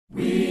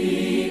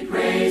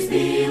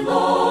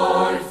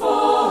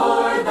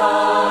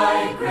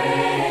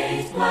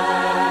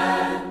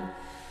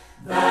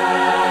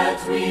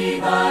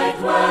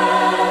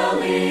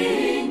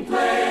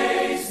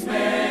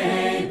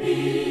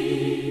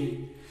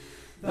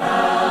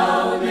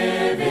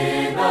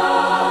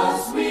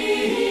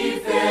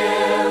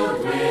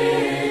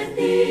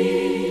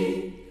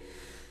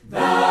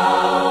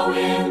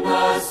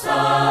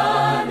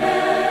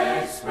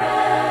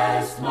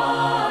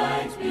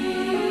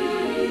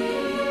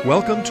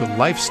Welcome to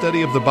Life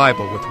Study of the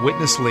Bible with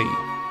Witness Lee,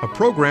 a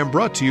program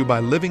brought to you by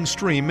Living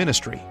Stream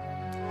Ministry.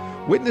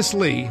 Witness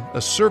Lee,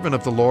 a servant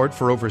of the Lord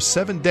for over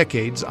 7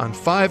 decades on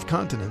 5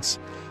 continents,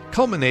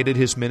 culminated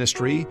his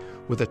ministry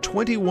with a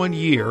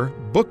 21-year,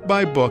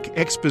 book-by-book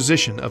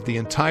exposition of the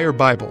entire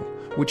Bible,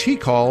 which he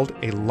called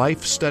a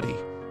life study.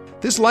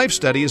 This life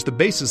study is the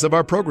basis of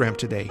our program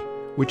today,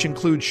 which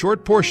includes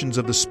short portions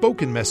of the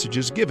spoken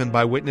messages given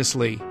by Witness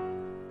Lee.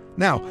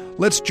 Now,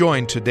 let's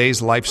join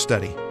today's life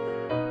study.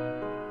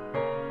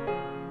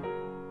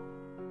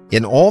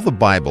 In all the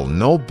Bible,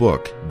 no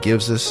book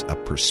gives us a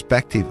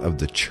perspective of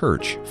the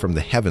church from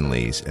the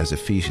heavenlies as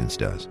Ephesians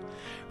does.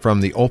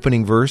 From the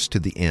opening verse to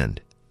the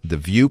end, the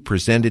view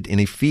presented in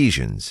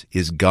Ephesians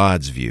is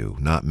God's view,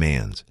 not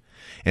man's.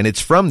 And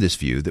it's from this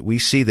view that we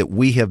see that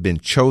we have been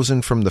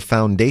chosen from the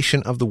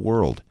foundation of the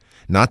world,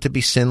 not to be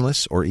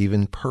sinless or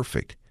even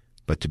perfect,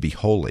 but to be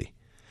holy.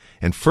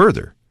 And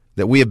further,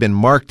 that we have been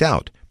marked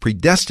out,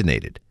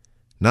 predestinated,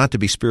 not to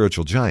be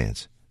spiritual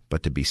giants,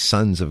 but to be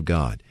sons of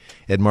God.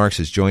 Ed Marks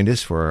has joined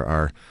us for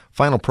our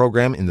final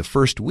program in the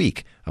first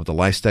week of the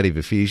Life Study of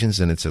Ephesians,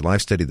 and it's a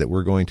life study that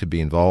we're going to be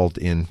involved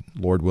in,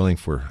 Lord willing,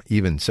 for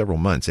even several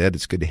months. Ed,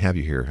 it's good to have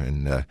you here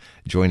and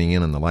joining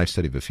in on the Life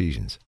Study of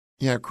Ephesians.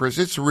 Yeah, Chris,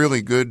 it's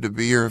really good to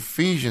be here.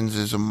 Ephesians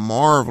is a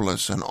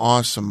marvelous and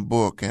awesome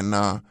book, and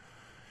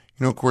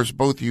of course,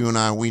 both you and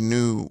I, we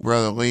knew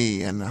Brother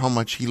Lee and how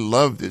much he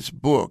loved this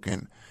book.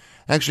 And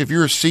actually, if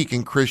you're a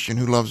seeking Christian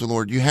who loves the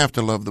Lord, you have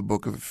to love the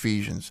book of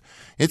Ephesians.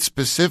 It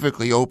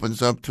specifically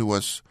opens up to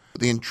us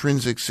the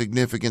intrinsic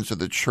significance of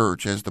the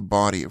church as the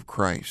body of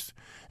Christ.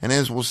 And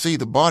as we'll see,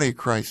 the body of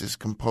Christ is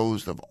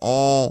composed of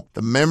all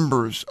the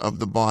members of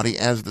the body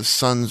as the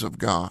sons of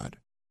God.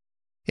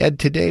 Ed,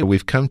 today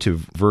we've come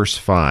to verse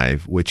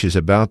 5, which is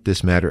about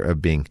this matter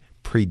of being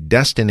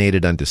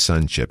predestinated unto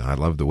sonship. I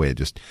love the way it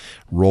just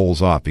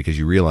rolls off because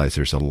you realize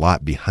there's a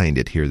lot behind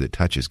it here that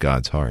touches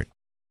God's heart.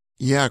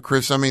 Yeah,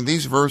 Chris,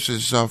 these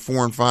verses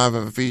 4 and 5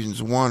 of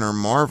Ephesians 1 are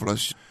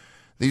marvelous.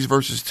 These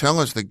verses tell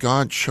us that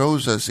God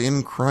chose us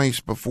in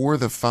Christ before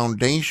the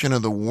foundation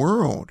of the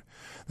world.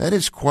 That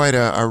is quite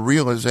a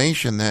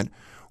realization that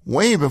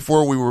way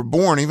before we were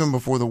born, even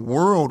before the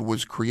world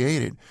was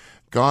created,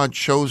 God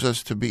chose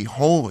us to be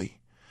holy.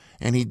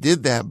 And he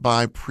did that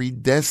by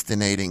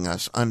predestinating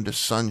us unto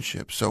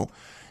sonship. So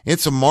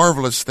it's a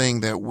marvelous thing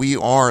that we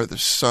are the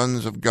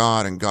sons of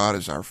God and God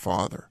is our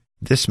Father.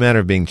 This matter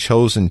of being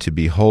chosen to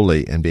be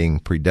holy and being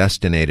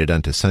predestinated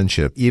unto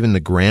sonship, even the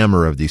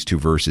grammar of these two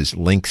verses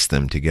links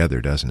them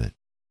together, doesn't it?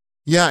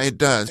 Yeah, it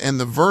does. And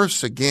the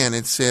verse, again,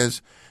 it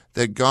says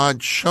that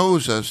God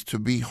chose us to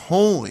be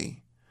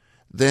holy.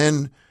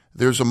 Then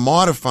there's a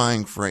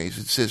modifying phrase.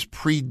 It says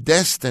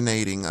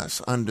predestinating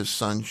us unto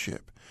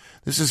sonship.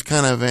 This is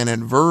kind of an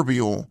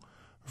adverbial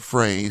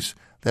phrase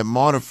that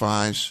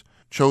modifies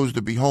chose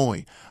to be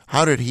holy.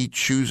 How did he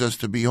choose us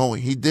to be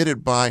holy? He did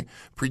it by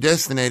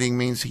predestinating,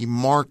 means he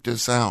marked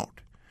us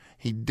out.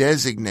 He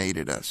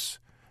designated us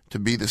to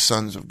be the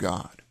sons of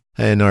God.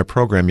 In our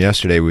program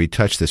yesterday, we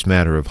touched this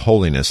matter of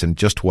holiness and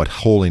just what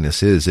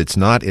holiness is. It's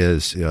not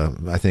as,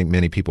 I think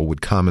many people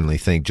would commonly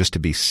think, just to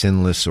be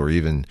sinless or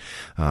even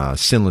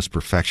sinless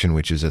perfection,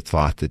 which is a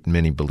thought that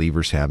many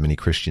believers have, many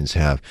Christians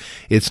have.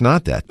 It's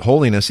not that.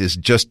 Holiness is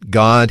just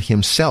God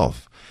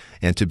himself.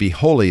 And to be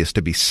holy is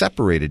to be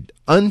separated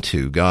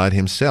unto God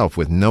himself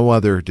with no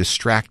other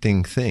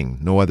distracting thing,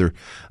 no other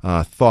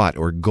thought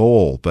or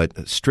goal,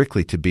 but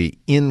strictly to be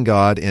in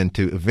God and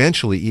to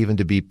eventually even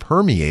to be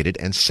permeated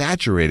and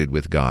saturated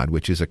with God,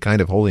 which is a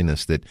kind of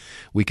holiness that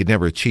we could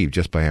never achieve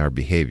just by our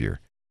behavior.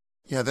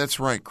 Yeah, that's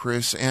right,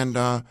 Chris. And,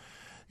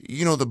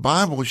 the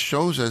Bible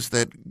shows us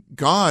that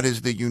God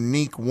is the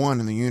unique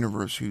one in the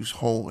universe who's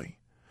holy.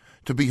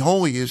 To be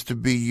holy is to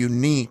be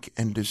unique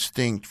and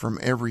distinct from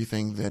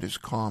everything that is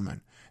common.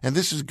 And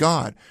this is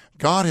God.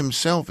 God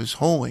himself is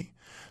holy.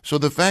 So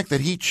the fact that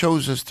he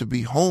chose us to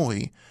be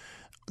holy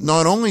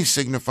not only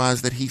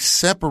signifies that he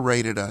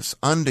separated us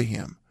unto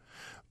him,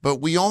 but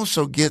we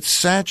also get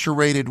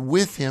saturated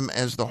with him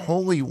as the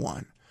Holy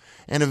One.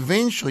 And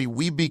eventually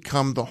we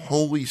become the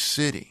holy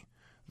city,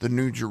 the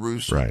New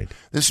Jerusalem. Right.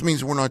 This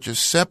means we're not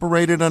just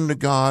separated unto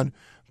God,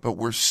 but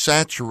we're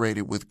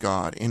saturated with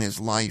God in his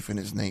life and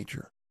his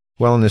nature.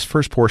 Well, in this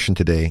first portion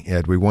today,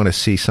 Ed, we want to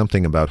see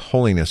something about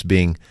holiness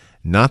being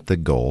not the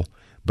goal,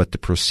 but the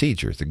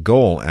procedure. The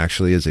goal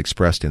actually is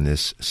expressed in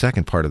this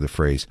second part of the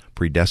phrase,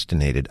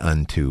 predestinated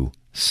unto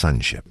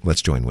sonship.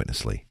 Let's join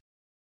Witness Lee.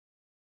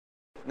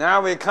 Now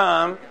we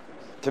come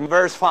to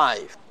verse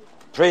 5.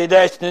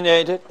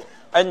 Predestinated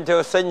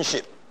unto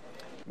sonship.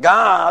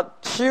 God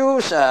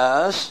chose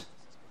us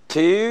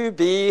to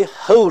be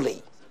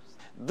holy.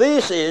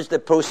 This is the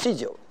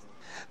procedure.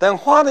 Then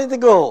what is the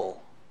goal?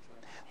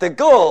 The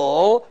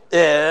goal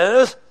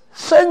is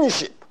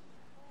sonship.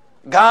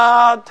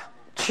 God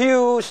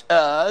chose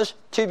us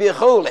to be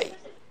holy,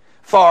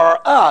 for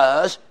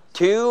us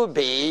to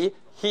be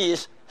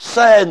his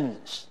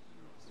sons.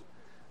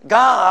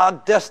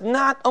 God does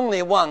not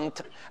only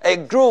want a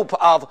group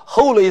of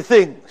holy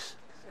things.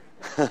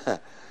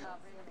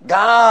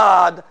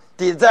 God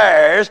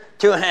desires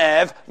to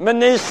have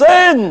many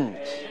sons.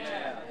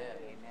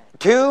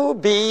 To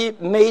be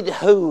made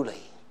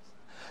holy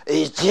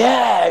is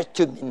just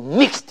to be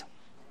mixed,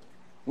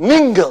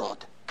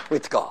 mingled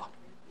with God.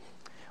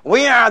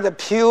 We are the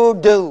pure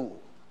dough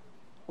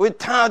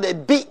without a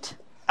bit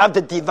of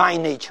the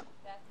divine nature.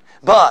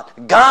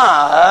 But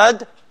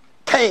God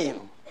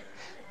came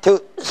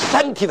to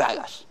sanctify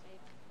us.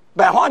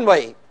 By one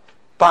way?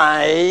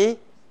 By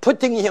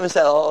putting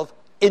himself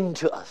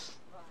into us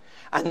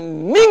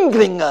and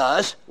mingling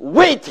us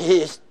with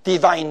his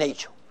divine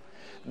nature.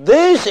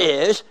 This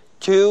is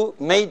to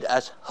make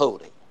us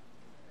holy.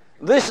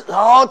 This is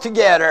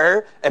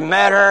altogether a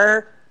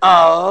matter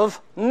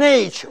of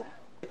nature,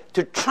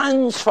 to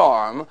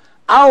transform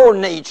our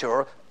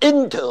nature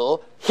into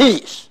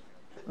his.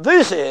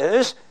 This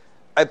is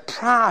a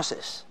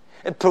process,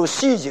 a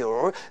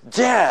procedure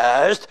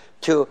just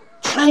to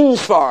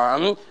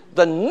transform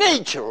the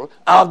nature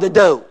of the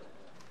dough.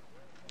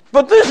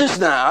 But this is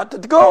not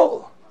the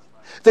goal.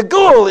 The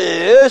goal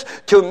is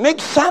to make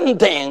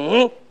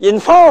something in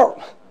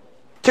form.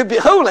 To be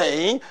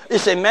holy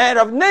is a matter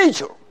of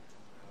nature.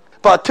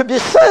 But to be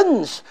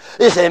sons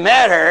is a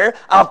matter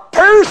of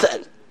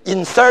person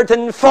in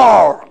certain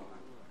form.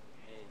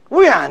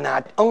 We are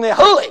not only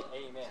holy,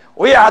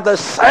 we are the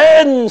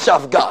sons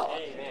of God.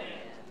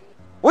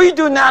 We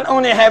do not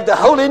only have the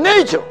holy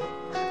nature,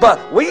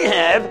 but we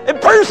have a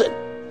person.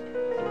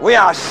 We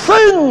are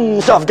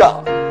sons of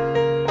God.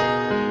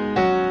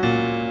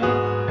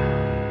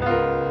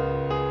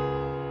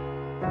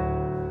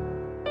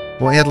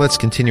 Well, Ed, let's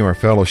continue our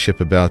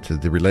fellowship about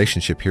the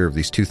relationship here of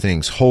these two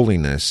things,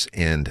 holiness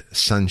and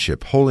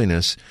sonship.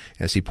 Holiness,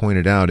 as he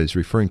pointed out, is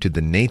referring to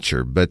the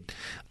nature, but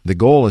the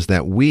goal is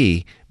that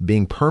we,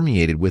 being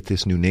permeated with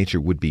this new nature,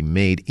 would be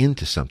made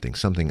into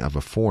something of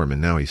a form.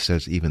 And now he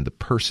says even the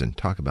person.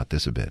 Talk about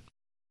this a bit.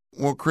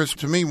 Well, Chris,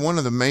 to me, one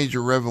of the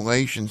major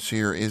revelations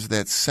here is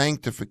that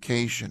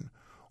sanctification,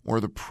 or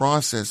the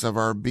process of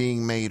our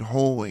being made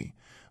holy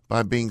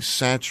by being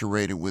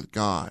saturated with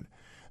God.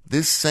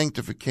 This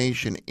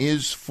sanctification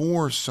is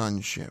for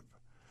sonship.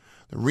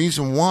 The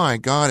reason why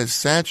God is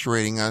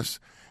saturating us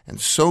and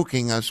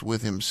soaking us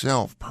with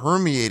himself,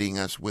 permeating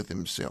us with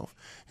himself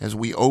as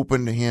we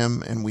open to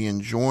him and we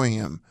enjoy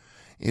him,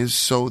 is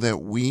so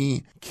that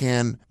we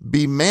can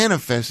be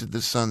manifested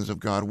the sons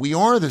of God. We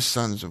are the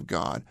sons of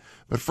God.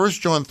 But 1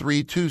 John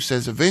 3:2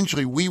 says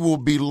eventually we will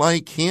be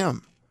like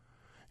him.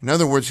 In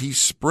other words, he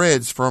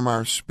spreads from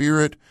our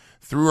spirit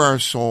through our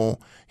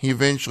soul. He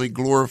eventually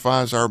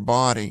glorifies our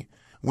body.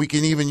 We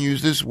can even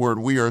use this word.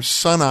 We are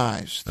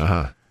sonized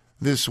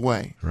this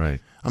way.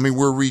 Right. I mean,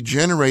 we're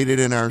regenerated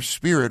in our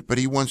spirit, but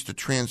he wants to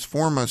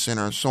transform us in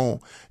our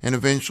soul and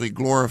eventually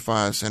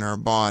glorify us in our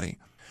body.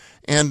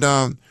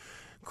 And,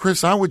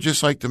 Chris, I would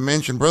just like to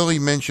mention, Brother Lee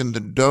mentioned the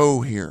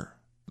dough here,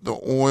 the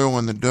oil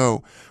and the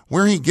dough.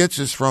 Where he gets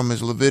this from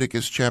is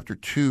Leviticus chapter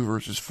 2,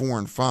 verses 4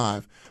 and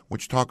 5,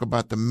 which talk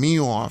about the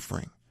meal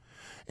offering.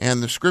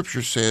 And the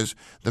scripture says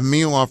the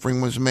meal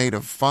offering was made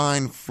of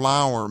fine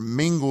flour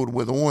mingled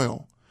with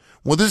oil.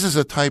 Well, this is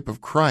a type of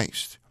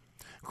Christ.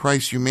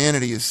 Christ's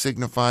humanity is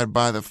signified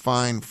by the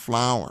fine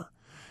flour,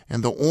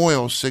 and the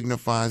oil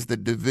signifies the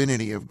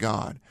divinity of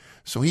God.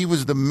 So he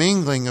was the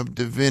mingling of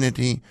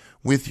divinity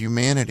with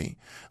humanity.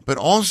 But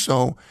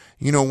also,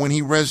 when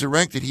he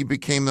resurrected, he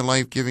became the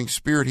life-giving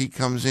spirit. He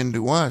comes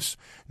into us.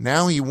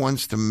 Now he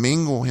wants to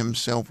mingle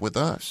himself with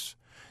us.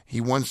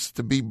 He wants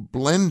to be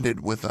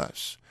blended with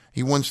us.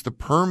 He wants to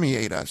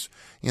permeate us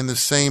in the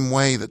same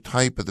way, the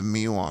type of the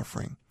meal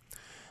offering.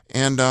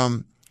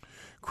 And,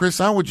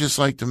 Chris, I would just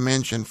like to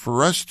mention,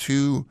 for us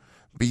to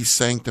be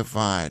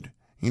sanctified,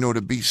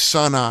 to be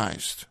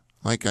sonized,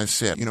 like I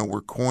said,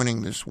 we're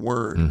coining this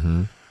word.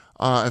 Mm-hmm.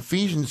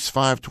 Ephesians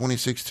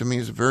 5:26 to me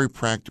is a very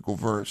practical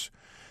verse,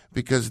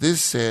 because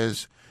this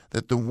says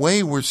that the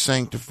way we're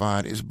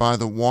sanctified is by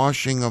the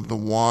washing of the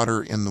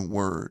water in the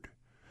word.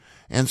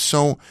 And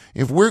so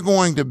if we're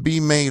going to be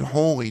made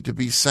holy, to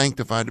be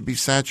sanctified, to be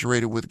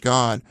saturated with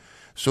God,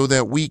 so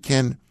that we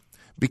can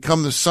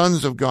become the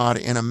sons of God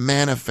in a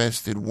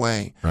manifested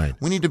way, right,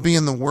 we need to be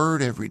in the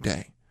Word every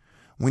day.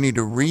 We need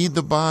to read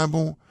the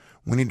Bible.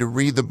 We need to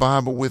read the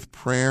Bible with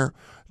prayer.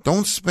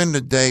 Don't spend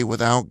a day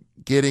without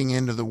getting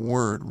into the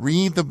Word.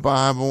 Read the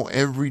Bible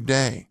every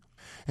day.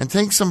 And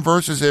take some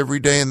verses every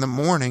day in the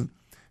morning.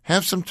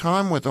 Have some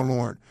time with the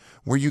Lord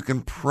where you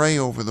can pray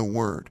over the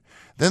Word.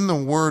 Then the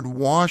Word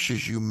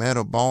washes you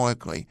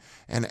metabolically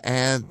and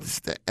adds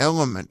the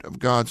element of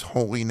God's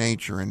holy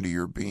nature into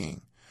your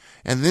being.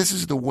 And this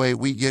is the way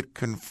we get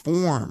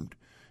conformed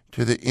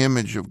to the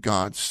image of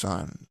God's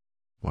Son.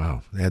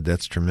 Wow, Ed,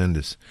 that's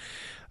tremendous.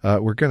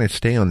 We're going to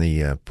stay on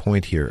the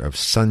point here of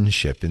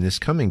sonship. In this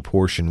coming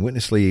portion,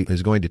 Witness Lee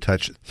is going to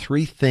touch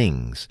three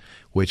things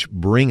which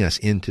bring us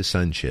into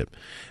sonship.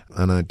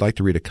 And I'd like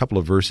to read a couple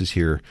of verses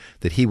here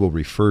that he will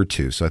refer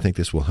to, so I think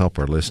this will help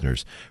our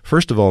listeners.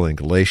 First of all, in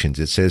Galatians,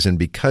 it says, "And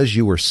because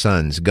you are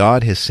sons,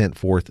 God has sent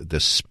forth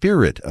the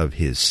Spirit of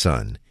His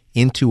Son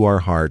into our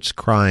hearts,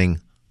 crying,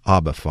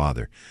 Abba,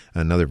 Father.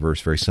 Another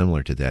verse very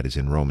similar to that is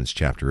in Romans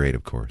chapter 8,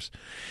 of course.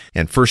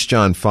 And 1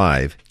 John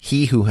 5,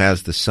 he who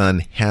has the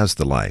Son has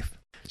the life.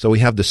 So we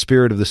have the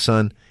Spirit of the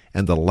Son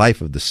and the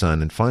life of the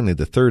Son. And finally,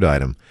 the third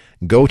item,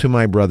 go to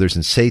my brothers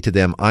and say to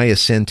them, I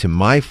ascend to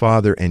my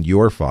Father and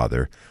your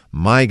Father,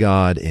 my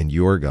God and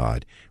your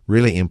God,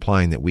 really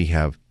implying that we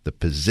have the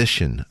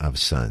position of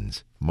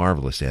sons.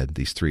 Marvelous, Ed,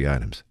 these three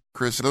items.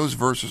 Chris, those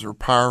verses are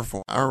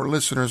powerful. Our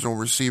listeners will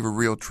receive a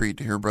real treat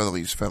to hear Brother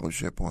Lee's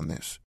fellowship on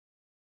this.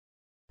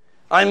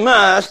 I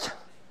must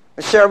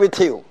share with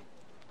you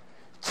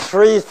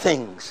three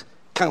things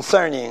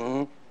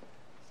concerning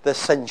the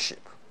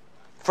sonship.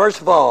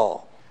 First of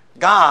all,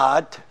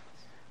 God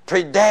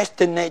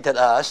predestinated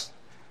us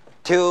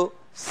to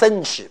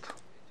sonship.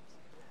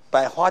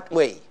 By what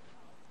way?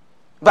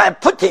 By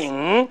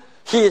putting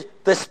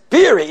the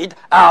Spirit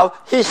of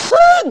His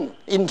Son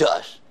into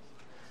us.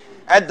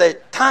 At the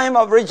time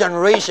of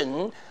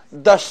regeneration,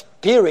 the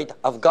Spirit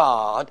of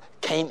God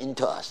came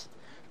into us.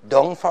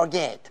 Don't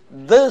forget,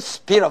 the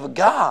Spirit of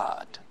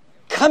God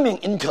coming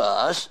into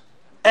us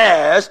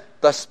as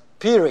the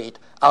Spirit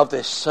of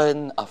the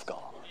Son of God.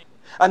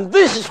 And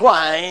this is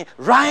why,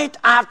 right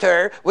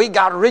after we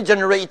got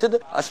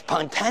regenerated,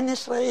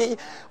 spontaneously,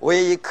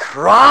 we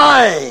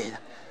cried,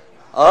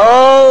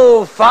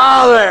 Oh,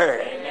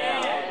 Father,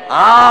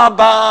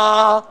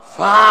 Abba,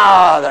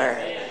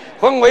 Father.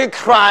 When we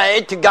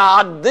cry to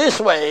God this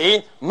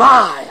way,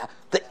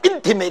 the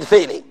intimate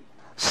feeling,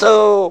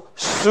 so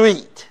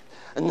sweet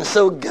and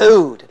so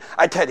good.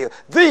 I tell you,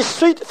 this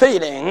sweet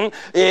feeling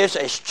is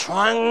a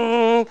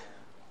strong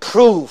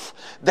proof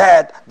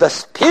that the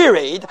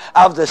Spirit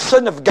of the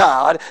Son of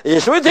God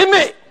is within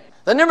me.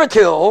 The number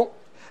two,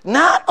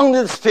 not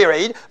only the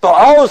Spirit, but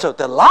also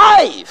the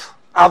life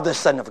of the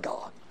Son of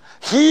God.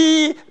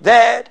 He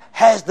that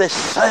has the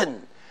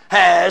Son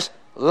has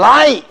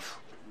life.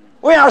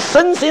 We are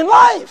sons in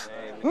life.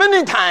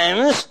 Many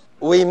times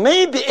we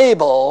may be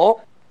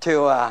able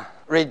to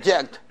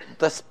reject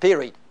the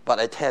Spirit, but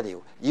I tell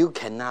you, you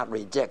cannot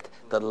reject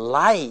the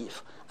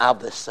life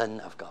of the Son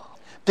of God.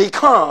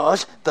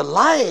 Because the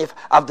life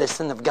of the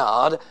Son of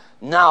God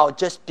now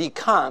just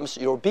becomes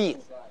your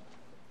being.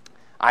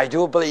 I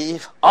do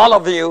believe all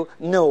of you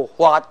know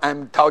what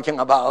I'm talking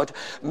about.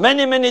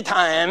 Many, many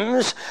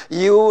times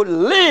you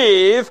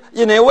live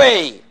in a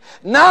way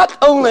not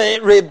only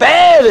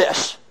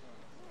rebellious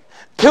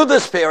to the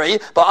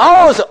Spirit, but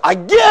also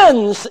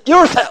against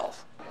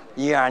yourself.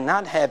 You are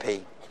not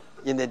happy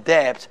in the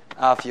depth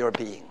of your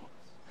being.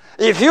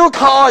 If you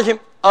call Him,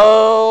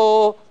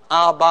 Oh,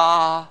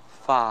 Abba,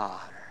 Father,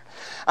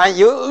 and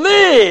you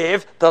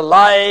live the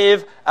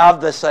life of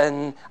the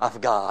Son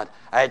of God,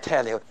 I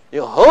tell you,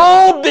 your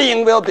whole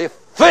being will be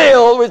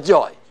filled with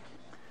joy.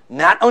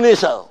 Not only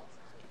so,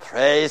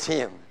 praise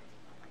Him.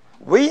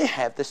 We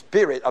have the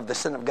Spirit of the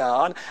Son of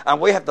God, and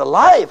we have the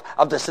life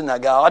of the Son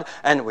of God,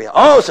 and we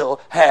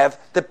also have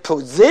the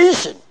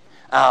position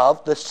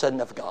of the Son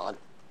of God.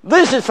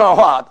 This is for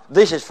what?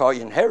 This is for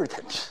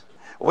inheritance.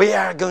 We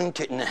are going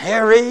to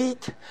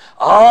inherit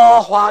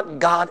all what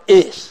God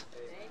is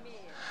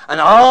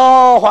and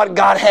all what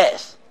God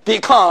has,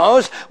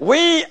 because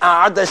we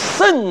are the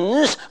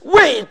sons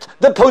with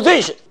the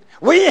position.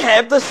 We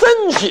have the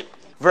sonship.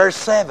 Verse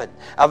 7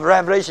 of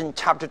Revelation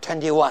chapter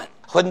 21.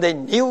 When the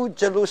New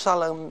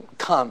Jerusalem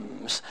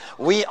comes,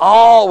 we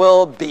all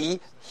will be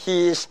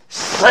His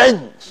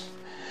sons.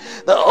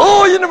 The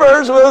whole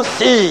universe will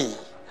see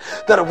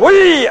that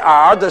we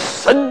are the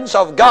sons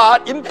of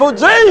God in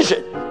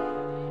possession.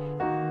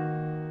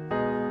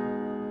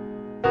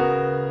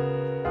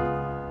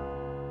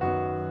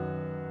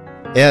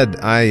 Ed,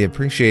 I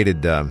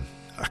appreciated a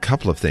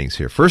couple of things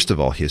here. First of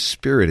all, his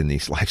spirit in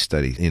these life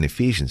studies in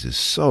Ephesians is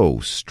so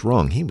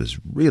strong. He was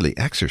really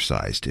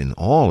exercised in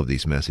all of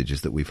these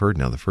messages that we've heard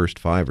now, the first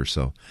 5 or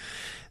so.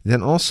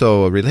 Then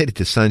also related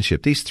to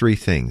sonship, these three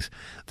things,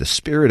 the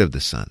Spirit of the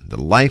Son,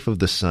 the life of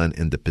the Son,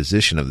 and the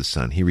position of the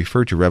Son. He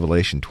referred to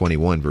Revelation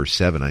 21, verse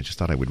 7. I just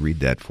thought I would read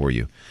that for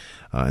you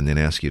and then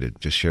ask you to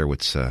just share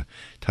what's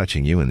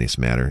touching you in this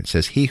matter. It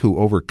says, He who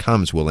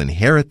overcomes will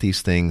inherit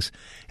these things,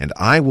 and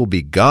I will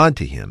be God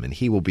to him, and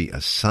he will be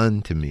a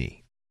son to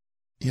me.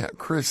 Yeah,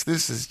 Chris,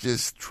 this is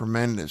just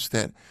tremendous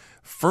that,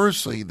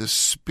 firstly, the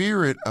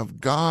Spirit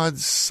of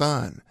God's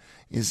Son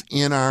is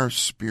in our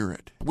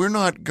spirit. We're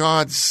not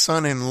God's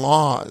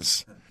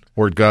son-in-laws.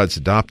 Or God's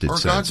adopted or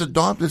sons. Or God's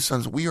adopted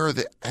sons. We are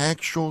the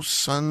actual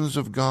sons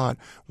of God.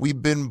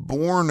 We've been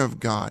born of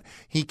God.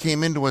 He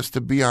came into us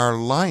to be our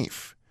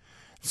life.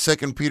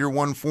 2 Peter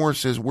 1:4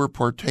 says we're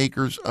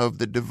partakers of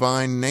the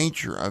divine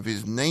nature, of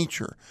His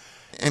nature.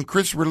 And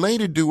Chris,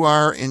 related to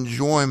our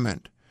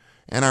enjoyment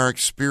and our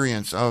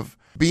experience of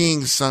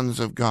being sons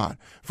of God.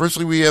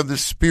 Firstly, we have the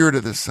Spirit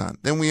of the Son.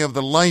 Then we have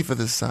the life of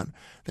the Son.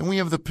 Then we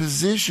have the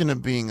position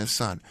of being a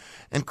son.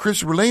 And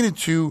Chris, related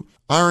to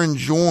our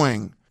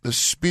enjoying the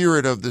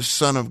Spirit of the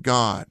Son of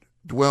God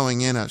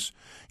dwelling in us.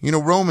 You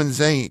know,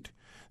 Romans 8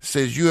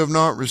 says, you have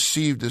not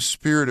received the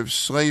spirit of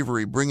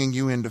slavery, bringing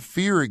you into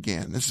fear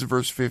again. This is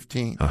verse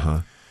 15.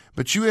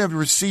 but you have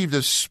received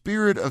a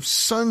spirit of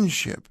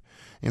sonship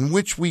in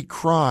which we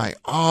cry,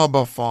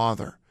 Abba,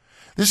 Father.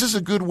 This is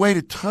a good way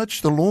to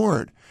touch the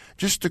Lord,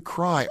 just to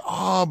cry,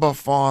 Abba,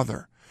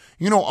 Father.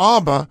 You know,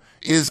 Abba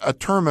is a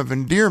term of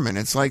endearment.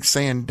 It's like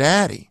saying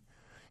daddy.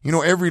 You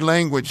know, every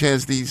language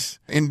has these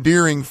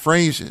endearing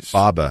phrases.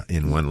 Baba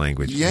in one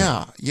language.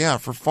 Yeah,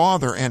 for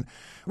Father. And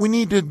we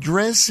need to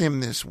address him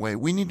this way.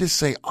 We need to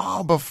say,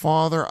 Abba,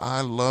 Father,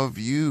 I love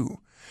you.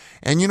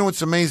 And you know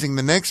what's amazing?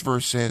 The next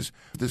verse says,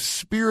 the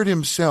Spirit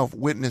himself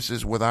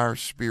witnesses with our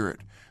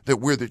spirit that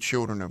we're the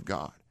children of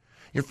God.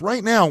 If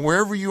right now,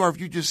 wherever you are, if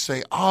you just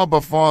say,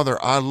 Abba,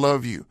 Father, I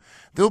love you,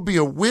 there'll be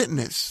a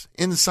witness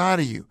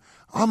inside of you.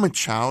 I'm a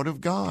child of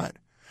God.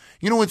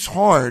 You know, it's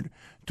hard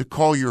to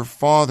call your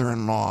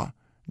father-in-law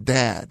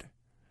dad.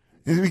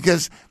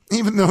 Because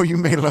even though you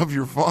may love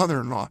your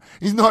father-in-law,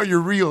 he's not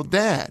your real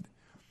dad.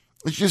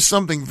 It's just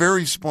something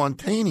very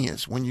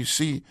spontaneous when you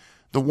see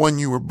the one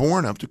you were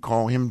born of to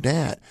call him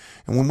dad.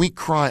 And when we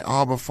cry,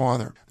 Abba,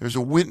 Father, there's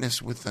a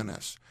witness within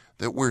us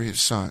that we're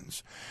his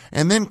sons.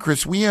 And then,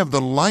 Chris, we have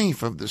the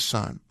life of the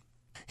Son.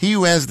 He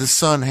who has the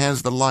Son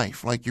has the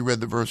life, like you read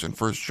the verse in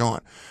 1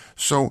 John.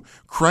 So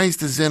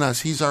Christ is in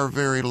us. He's our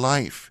very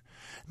life.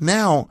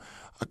 Now,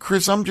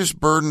 Chris, I'm just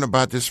burdened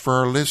about this for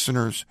our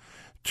listeners.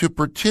 To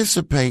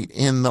participate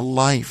in the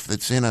life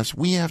that's in us,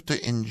 we have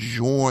to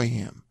enjoy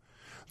him.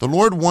 The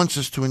Lord wants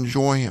us to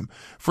enjoy him.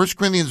 1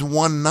 Corinthians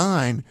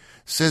 1:9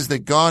 says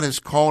that God has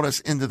called us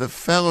into the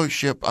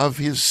fellowship of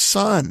his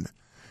Son,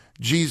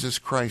 Jesus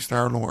Christ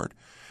our Lord.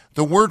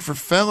 The word for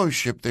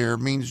fellowship there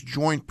means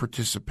joint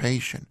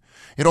participation.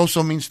 It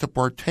also means to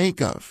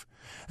partake of.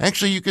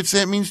 Actually, you could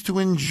say it means to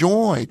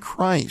enjoy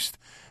Christ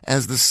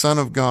as the Son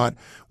of God.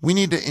 We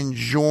need to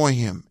enjoy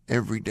him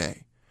every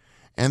day.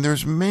 And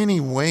there's many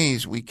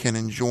ways we can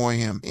enjoy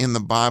him in the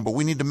Bible.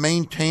 We need to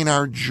maintain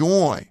our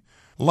joy.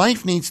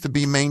 Life needs to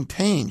be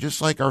maintained, just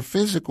like our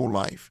physical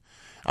life.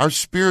 Our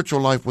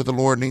spiritual life with the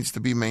Lord needs to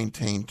be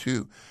maintained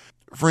too.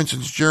 For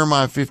instance,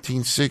 Jeremiah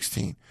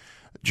 15:16.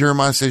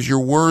 Jeremiah says, your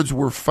words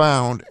were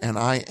found, and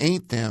I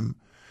ate them,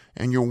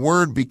 and your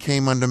word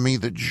became unto me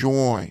the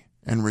joy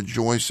and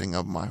rejoicing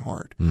of my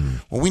heart.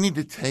 Well, we need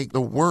to take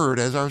the word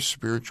as our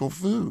spiritual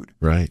food,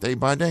 right, day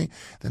by day.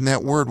 Then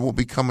that word will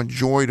become a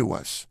joy to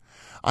us.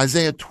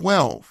 Isaiah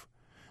 12,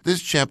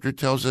 this chapter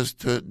tells us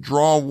to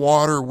draw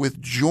water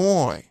with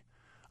joy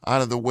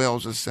out of the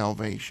wells of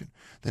salvation.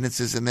 Then it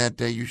says, in that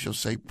day you shall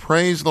say,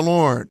 praise the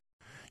Lord.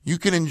 You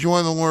can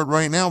enjoy the Lord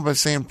right now by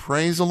saying,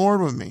 praise the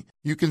Lord with me.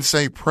 You can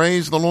say,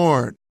 praise the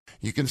Lord.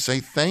 You can say,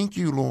 thank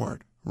you,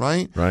 Lord,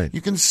 right? Right.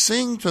 You can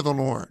sing to the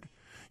Lord.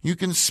 You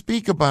can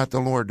speak about the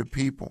Lord to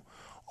people.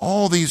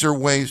 All these are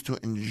ways to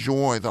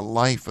enjoy the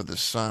life of the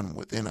Son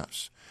within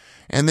us.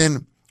 And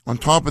then on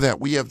top of that,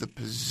 we have the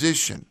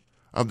position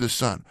of the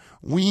Son.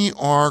 We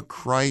are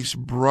Christ's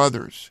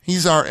brothers.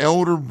 He's our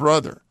elder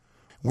brother.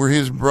 We're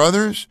his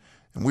brothers,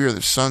 and we are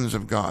the sons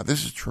of God.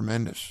 This is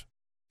tremendous.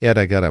 Ed,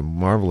 I got a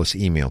marvelous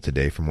email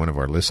today from one of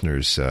our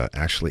listeners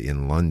actually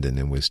in London,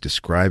 and was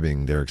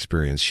describing their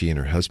experience, she and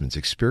her husband's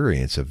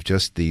experience of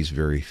just these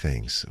very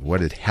things.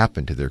 What had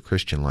happened to their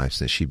Christian life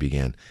since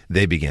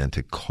they began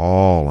to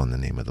call on the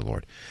name of the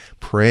Lord.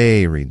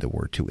 Pray, read the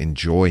word, to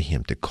enjoy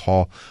him, to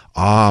call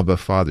Abba,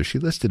 Father. She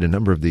listed a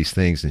number of these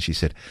things, and she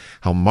said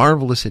how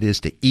marvelous it is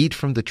to eat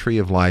from the tree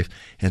of life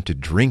and to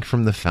drink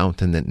from the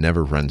fountain that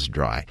never runs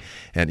dry.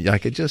 And I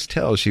could just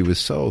tell she was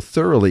so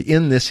thoroughly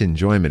in this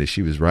enjoyment as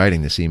she was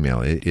writing this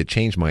email. It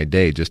changed my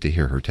day just to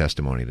hear her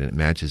testimony, and it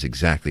matches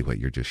exactly what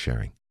you're just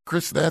sharing.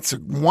 Chris, that's a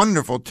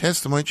wonderful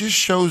testimony. It just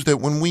shows that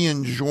when we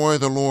enjoy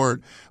the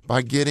Lord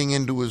by getting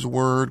into his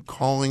word,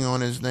 calling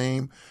on his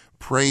name,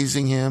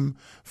 praising him,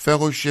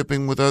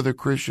 fellowshipping with other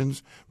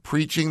Christians,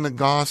 preaching the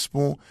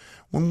gospel,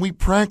 when we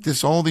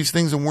practice all these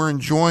things and we're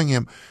enjoying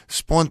him,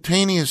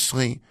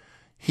 spontaneously,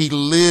 he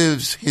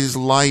lives his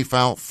life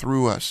out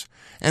through us.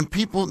 And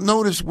people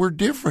notice we're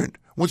different.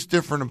 What's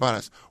different about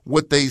us?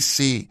 What they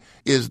see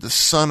is the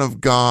Son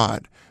of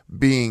God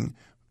being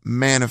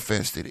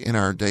manifested in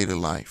our daily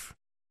life.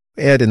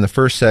 Ed, in the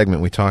first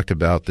segment, we talked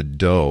about the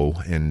dough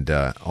and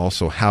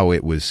also how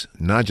it was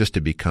not just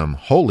to become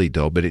holy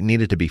dough, but it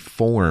needed to be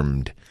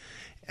formed.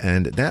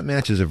 And that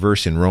matches a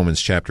verse in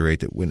Romans chapter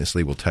 8 that Witness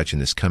Lee will touch in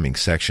this coming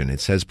section. It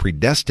says,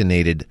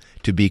 predestinated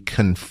to be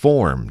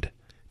conformed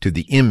to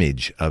the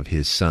image of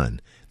his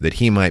Son, that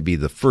he might be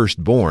the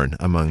firstborn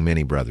among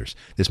many brothers.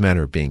 This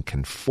matter of being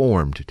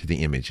conformed to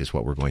the image is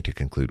what we're going to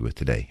conclude with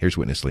today. Here's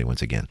Witness Lee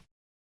once again.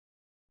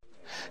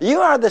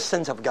 You are the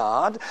sons of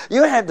God.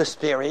 You have the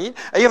Spirit.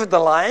 You have the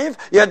life.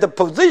 You have the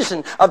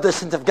position of the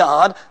sons of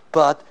God.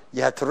 But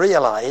you have to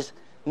realize,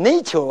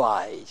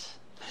 nature-wise,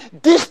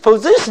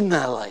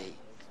 dispositionally,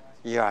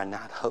 you are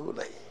not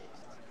holy.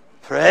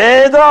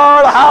 Praise the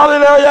Lord.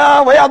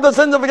 Hallelujah. We have the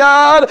sons of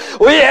God.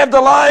 We have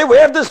the life. We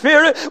have the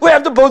Spirit. We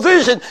have the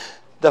position.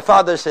 The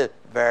Father said,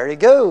 very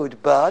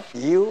good, but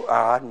you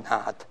are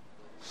not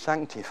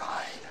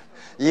sanctified.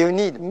 You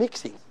need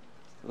mixing.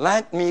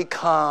 Let me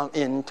come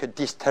in to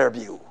disturb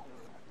you,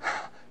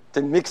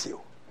 to mix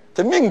you,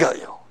 to mingle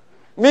you.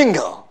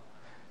 Mingle.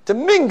 to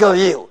mingle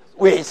you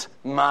with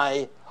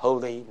my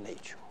holy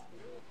nature.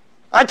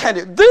 I tell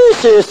you,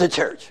 this is the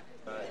church.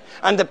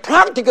 And the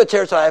practical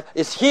church life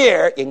is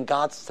here in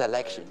God's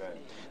selection,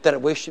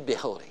 that we should be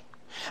holy.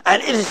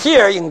 And it is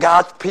here in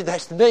God's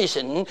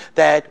predestination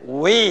that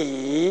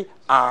we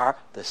are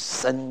the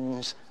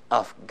sons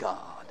of God.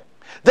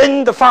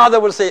 Then the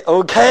Father will say,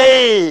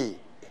 okay,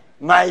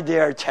 my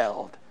dear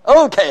child,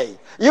 okay,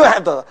 you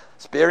have the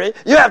spirit,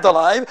 you have the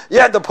life, you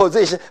have the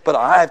position, but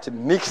I have to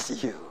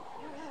mix you.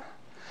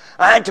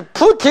 I have to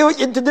put you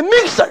into the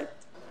mixer,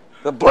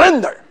 the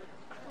blender.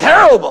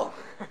 Terrible.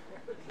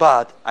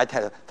 But I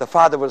tell you, the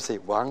Father will say,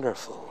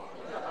 wonderful.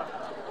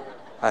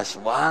 That's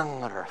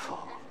wonderful.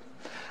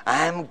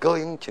 I'm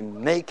going to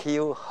make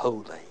you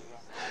holy.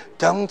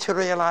 Don't you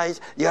realize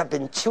you have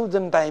been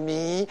chosen by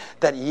me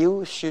that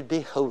you should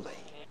be holy?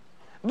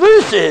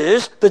 This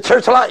is the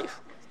church life.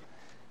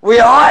 We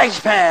all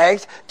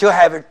expect to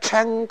have a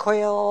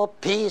tranquil,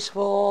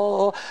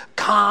 peaceful,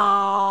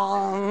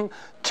 calm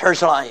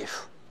church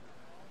life.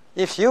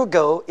 If you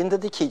go into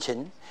the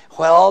kitchen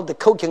while the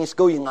cooking is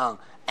going on,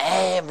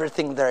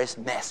 everything there is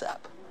messed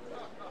up.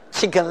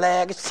 Chicken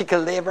legs,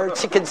 chicken liver,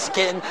 chicken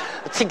skin,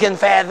 chicken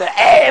feather,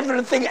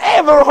 everything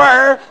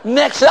everywhere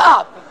mixed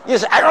up. You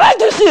say, I'd like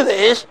to see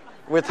this.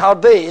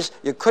 Without this,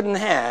 you couldn't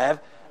have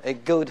a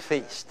good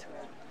feast.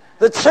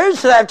 The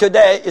church life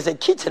today is a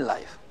kitchen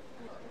life.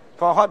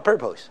 For what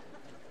purpose?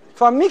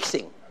 For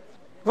mixing,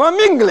 for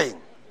mingling,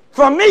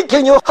 for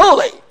making you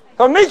holy,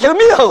 for making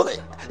me holy.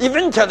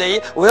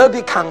 Eventually, we'll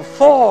be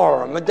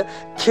conformed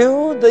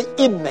to the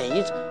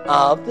image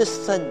of the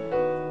Son.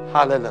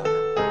 Hallelujah.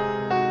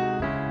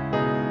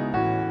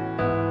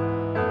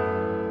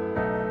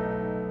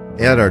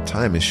 Ed, our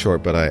time is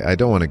short, but I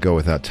don't want to go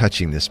without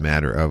touching this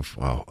matter of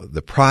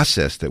the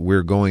process that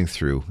we're going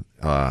through,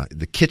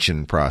 the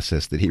kitchen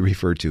process that he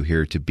referred to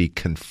here, to be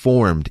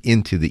conformed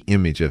into the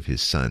image of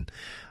his Son.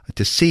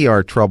 To see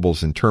our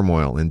troubles and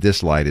turmoil in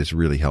this light is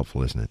really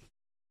helpful, isn't it?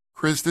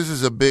 Chris, this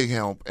is a big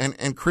help.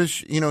 And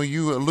Chris,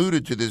 you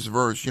alluded to this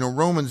verse.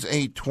 Romans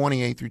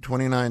 8:28 through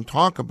 29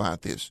 talk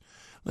about this.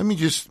 Let me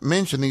just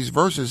mention these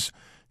verses.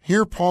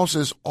 Here Paul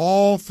says,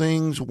 all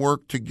things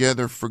work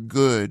together for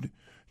good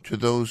to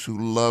those who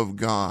love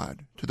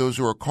God, to those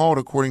who are called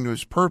according to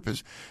his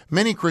purpose.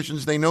 Many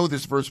Christians, they know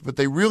this verse, but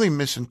they really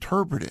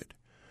misinterpret it.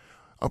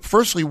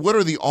 Firstly, what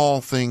are the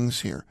all things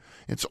here?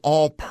 It's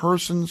all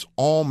persons,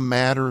 all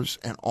matters,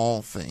 and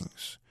all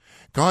things.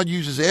 God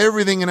uses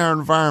everything in our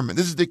environment.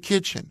 This is the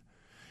kitchen.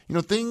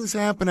 Things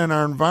happen in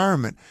our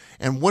environment.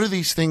 And what do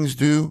these things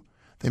do?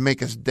 They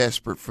make us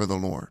desperate for the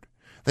Lord.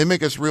 They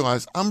make us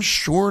realize, I'm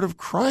short of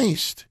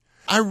Christ.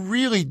 I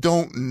really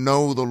don't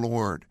know the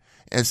Lord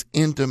as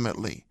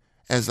intimately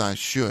as I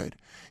should.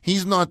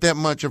 He's not that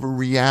much of a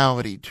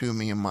reality to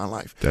me in my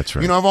life. That's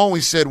right. I've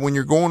always said when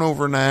you're going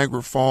over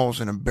Niagara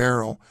Falls in a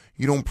barrel,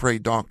 you don't pray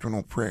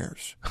doctrinal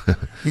prayers.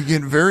 You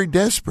get very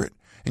desperate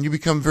and you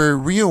become very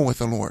real with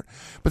the Lord.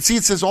 But see,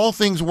 it says all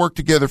things work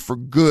together for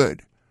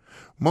good.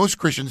 Most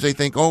Christians, they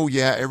think, oh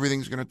yeah,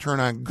 everything's going to turn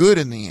out good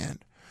in the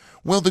end.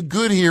 Well, the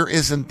good here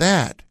isn't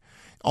that.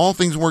 All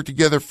things work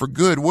together for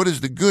good. What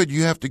is the good?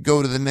 You have to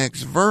go to the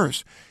next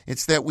verse.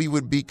 It's that we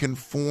would be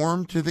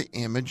conformed to the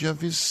image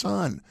of his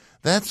Son.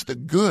 That's the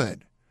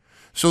good.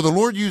 So the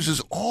Lord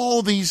uses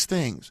all these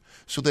things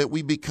so that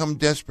we become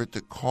desperate to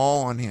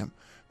call on him,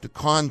 to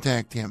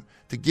contact him,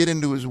 to get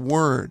into his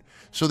word,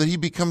 so that he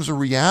becomes a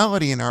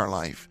reality in our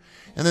life.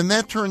 And then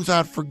that turns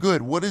out for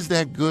good. What is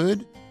that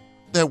good?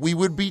 That we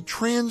would be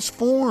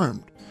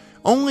transformed.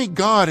 Only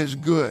God is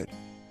good.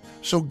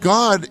 So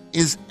God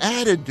is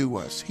added to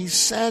us. He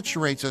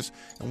saturates us,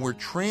 and we're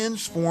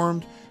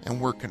transformed,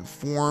 and we're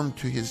conformed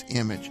to his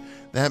image.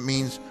 That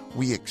means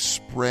we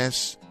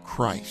express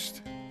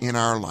Christ in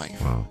our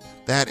life. Wow.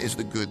 That is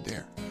the good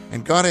there.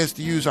 And God has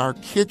to use our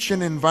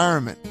kitchen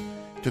environment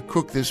to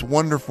cook this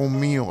wonderful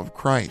meal of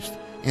Christ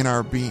in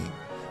our being,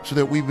 so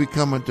that we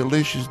become a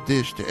delicious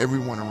dish to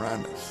everyone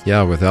around us.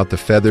 Yeah, without the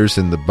feathers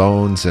and the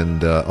bones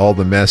and all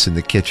the mess in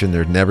the kitchen,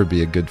 there'd never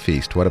be a good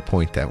feast. What a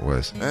point that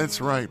was.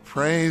 That's right.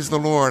 Praise the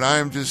Lord. I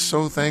am just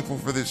so thankful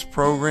for this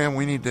program.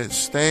 We need to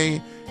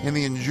stay in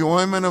the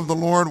enjoyment of the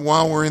Lord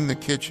while we're in the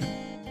kitchen.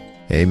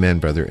 Amen,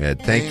 Brother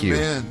Ed. Thank you.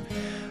 Amen.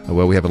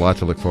 Well, we have a lot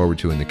to look forward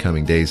to in the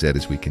coming days, Ed,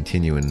 as we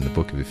continue in the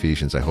book of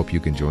Ephesians. I hope you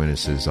can join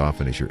us as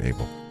often as you're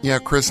able. Yeah,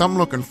 Chris, I'm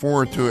looking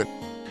forward to it.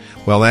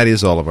 Well, that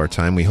is all of our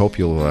time. We hope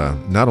you'll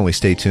not only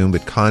stay tuned,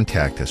 but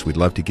contact us. We'd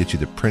love to get you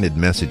the printed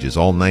messages,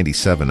 all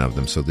 97 of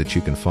them, so that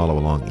you can follow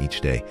along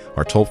each day.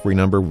 Our toll-free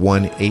number,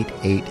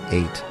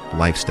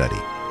 1-888-LIFE-STUDY,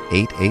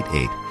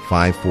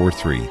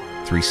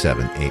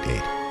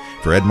 888-543-3788.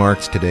 For Ed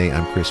Marks today,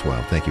 I'm Chris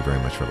Wilde. Thank you very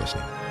much for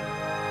listening.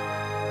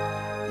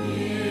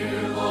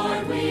 Dear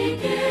Lord, we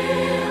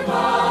give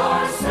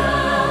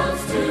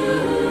ourselves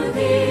to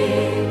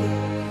Thee.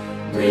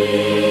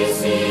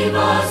 Receive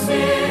us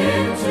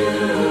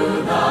into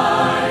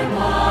Thy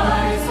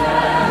wise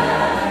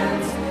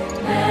hands,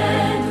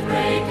 and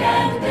break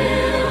and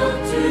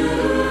build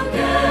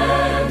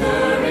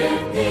together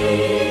in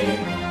Thee,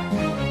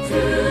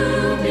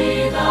 to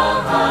be the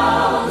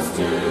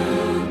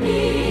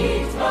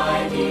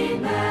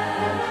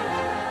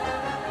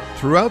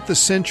Throughout the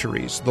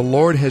centuries, the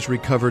Lord has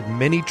recovered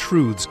many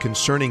truths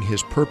concerning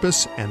His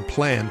purpose and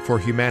plan for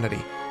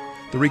humanity.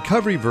 The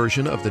recovery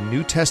version of the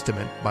New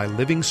Testament by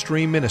Living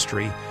Stream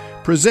Ministry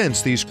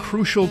presents these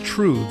crucial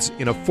truths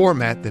in a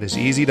format that is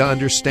easy to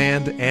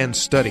understand and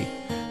study.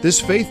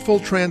 This faithful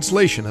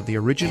translation of the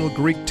original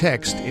Greek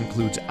text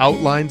includes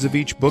outlines of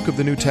each book of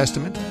the New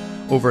Testament,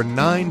 over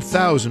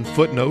 9,000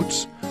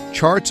 footnotes,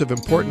 charts of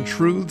important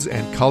truths,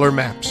 and color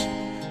maps.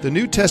 The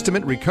New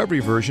Testament recovery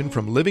version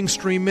from Living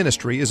Stream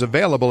Ministry is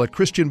available at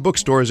Christian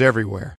bookstores everywhere.